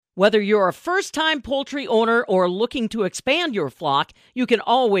Whether you're a first-time poultry owner or looking to expand your flock, you can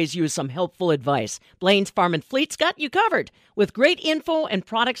always use some helpful advice. Blaine's Farm and Fleet's got you covered with great info and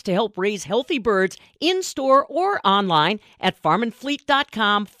products to help raise healthy birds in-store or online at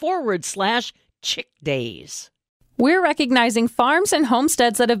farmandfleet.com/chick days. We're recognizing farms and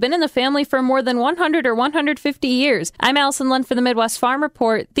homesteads that have been in the family for more than 100 or 150 years. I'm Allison Lund for the Midwest Farm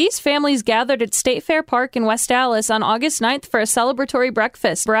Report. These families gathered at State Fair Park in West Allis on August 9th for a celebratory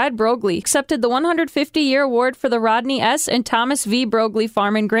breakfast. Brad Brogley accepted the 150-year award for the Rodney S. and Thomas V. Brogley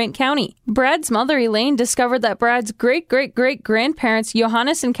Farm in Grant County. Brad's mother, Elaine, discovered that Brad's great-great-great-grandparents,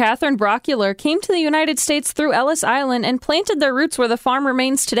 Johannes and Catherine Brocular, came to the United States through Ellis Island and planted their roots where the farm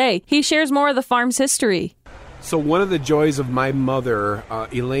remains today. He shares more of the farm's history. So one of the joys of my mother,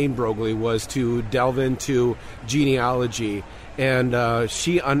 Elaine Brogley, was to delve into genealogy, and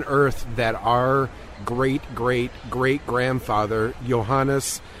she unearthed that our great-great-great-grandfather,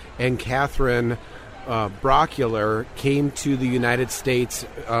 Johannes and Catherine Brocular, came to the United States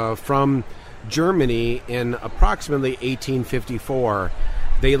from Germany in approximately 1854.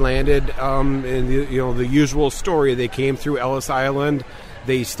 They landed in the usual story. They came through Ellis Island.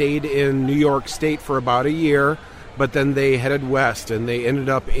 They stayed in New York State for about a year, but then they headed west, and they ended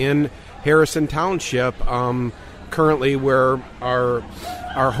up in Harrison Township, currently where our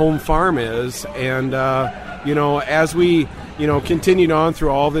home farm is. And as we continued on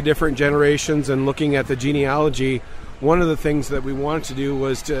through all the different generations and looking at the genealogy, one of the things that we wanted to do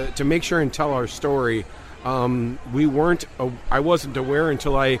was to make sure and tell our story. I wasn't aware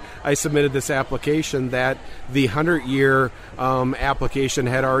until I submitted this application that the 100-year application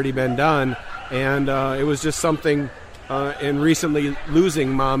had already been done, and it was just something in recently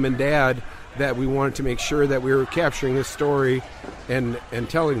losing mom and dad that we wanted to make sure that we were capturing this story and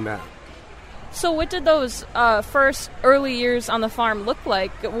telling that. So what did those first early years on the farm look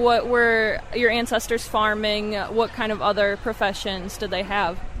like? What were your ancestors farming? What kind of other professions did they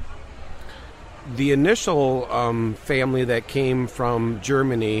have? The initial family that came from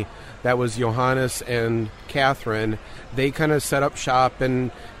Germany, that was Johannes and Catherine, they kind of set up shop, and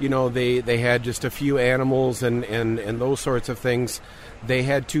they had just a few animals and those sorts of things. They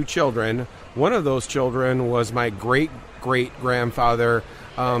had 2 children. One of those children was my great-great-grandfather,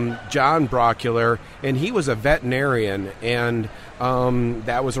 John Brocular, and he was a veterinarian, and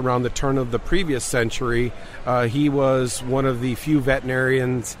that was around the turn of the previous century. He was one of the few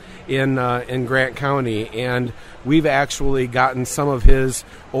veterinarians in Grant County, and we've actually gotten some of his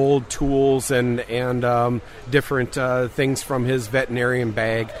old tools and different things from his veterinarian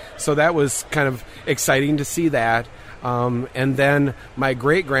bag. So that was kind of exciting to see that. And then my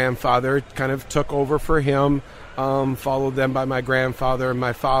great-grandfather kind of took over for him, followed them by my grandfather and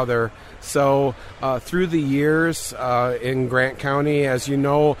my father. So through the years in Grant County, as you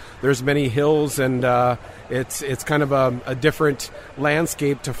know, there's many hills, and it's kind of a different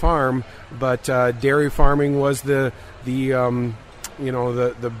landscape to farm. But dairy farming was the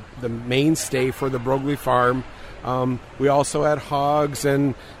mainstay for the Brogley farm. We also had hogs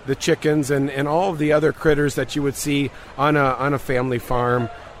and the chickens and all of the other critters that you would see on a family farm.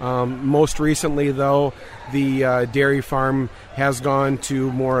 Most recently, though, the dairy farm has gone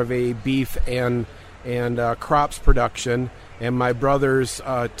to more of a beef and crops production, and my brothers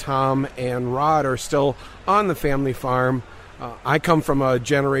Tom and Rod are still on the family farm. I come from a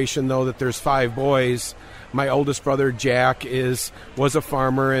generation, though, that there's 5 boys. My oldest brother Jack was a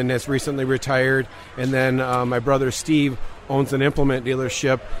farmer and has recently retired, and then my brother Steve owns an implement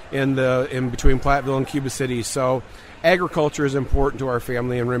dealership in between Platteville and Cuba City. So agriculture is important to our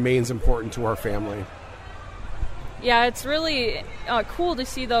family and remains important to our family. Yeah, it's really cool to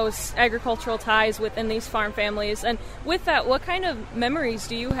see those agricultural ties within these farm families. And with that, what kind of memories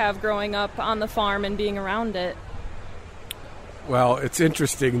do you have growing up on the farm and being around it? Well, it's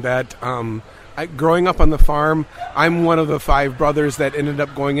interesting that growing up on the farm, I'm one of the 5 brothers that ended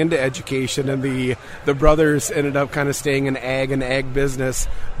up going into education, and the brothers ended up kind of staying in ag business.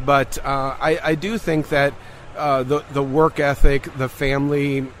 But I do think that the work ethic, the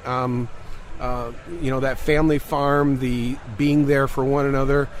family, that family farm, the being there for one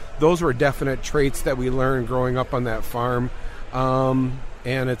another, those were definite traits that we learned growing up on that farm.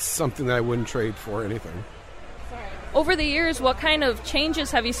 And it's something that I wouldn't trade for anything. Over the years, what kind of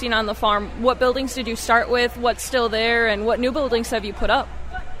changes have you seen on the farm? What buildings did you start with? What's still there? And what new buildings have you put up?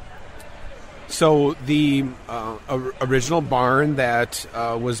 So the original barn that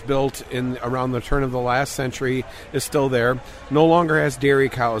was built around the turn of the last century is still there. No longer has dairy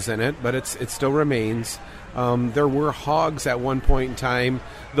cows in it, but it still remains. There were hogs at one point in time.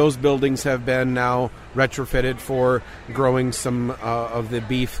 Those buildings have been now retrofitted for growing some of the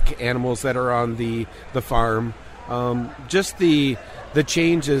beef animals that are on the farm. Just the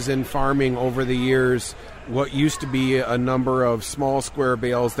changes in farming over the years. What used to be a number of small square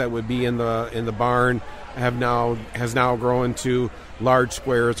bales that would be in the barn has now grown to large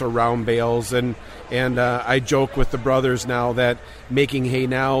squares or round bales, and I joke with the brothers now that making hay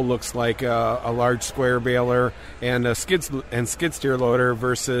now looks like a large square baler and a skid steer loader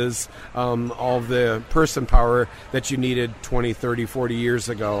versus all the person power that you needed 20, 30, 40 years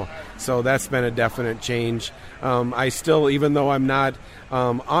ago. So that's been a definite change. I still, even though I'm not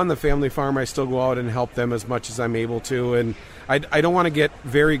on the family farm, I still go out and help them as much as I'm able to, and I don't want to get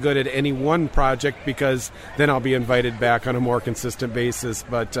very good at any one project because then I'll be invited back on a more consistent basis.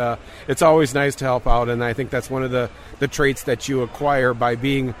 But it's always nice to help out, and I think that's one of the traits that you acquire by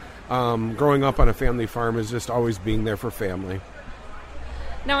being growing up on a family farm is just always being there for family.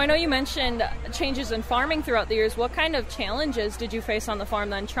 Now, I know you mentioned changes in farming throughout the years. What kind of challenges did you face on the farm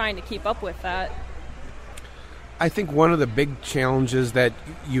then trying to keep up with that? I think one of the big challenges that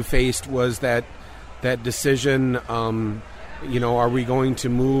you faced was that decision. Are we going to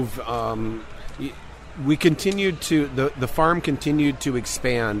move? We continued to the farm continued to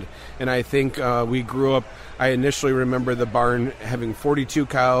expand, and I think we grew up. I initially remember the barn having 42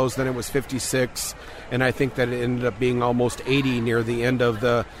 cows, then it was 56, and I think that it ended up being almost 80 near the end of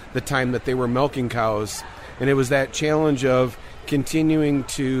the time that they were milking cows. And it was that challenge of continuing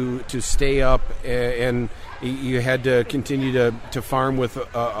to stay up, and you had to continue to farm with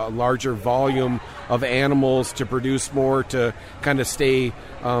a larger volume of animals to produce more, to kind of stay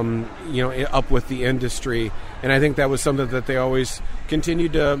up with the industry. And I think that was something that they always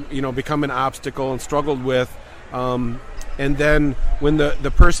continued to become an obstacle and struggled with. And then when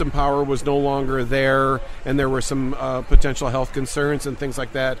the person power was no longer there and there were some potential health concerns and things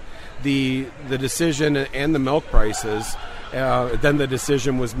like that, the decision and the milk prices, then the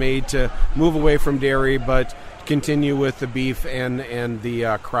decision was made to move away from dairy but continue with the beef and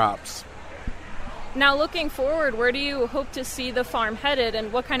the crops. Now, looking forward, where do you hope to see the farm headed,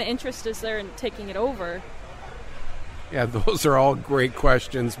 and what kind of interest is there in taking it over? Yeah, those are all great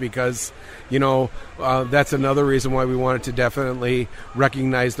questions because, that's another reason why we wanted to definitely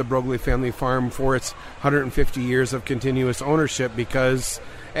recognize the Broglie Family Farm for its 150 years of continuous ownership, because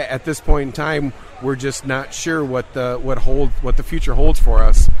at this point in time, we're just not sure what the future holds for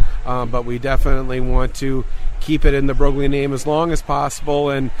us. But we definitely want to keep it in the Broglie name as long as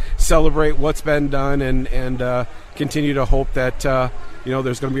possible and celebrate what's been done and continue to hope that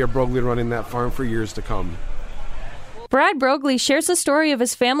there's going to be a Broglie running that farm for years to come. Brad Broglie shares the story of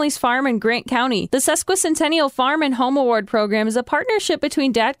his family's farm in Grant County. The Sesquicentennial Farm and Home Award Program is a partnership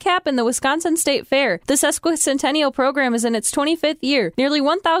between DADCAP and the Wisconsin State Fair. The Sesquicentennial Program is in its 25th year. Nearly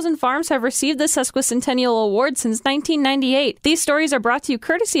 1,000 farms have received the Sesquicentennial Award since 1998. These stories are brought to you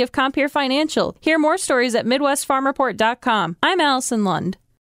courtesy of Compeer Financial. Hear more stories at MidwestFarmReport.com. I'm Allison Lund.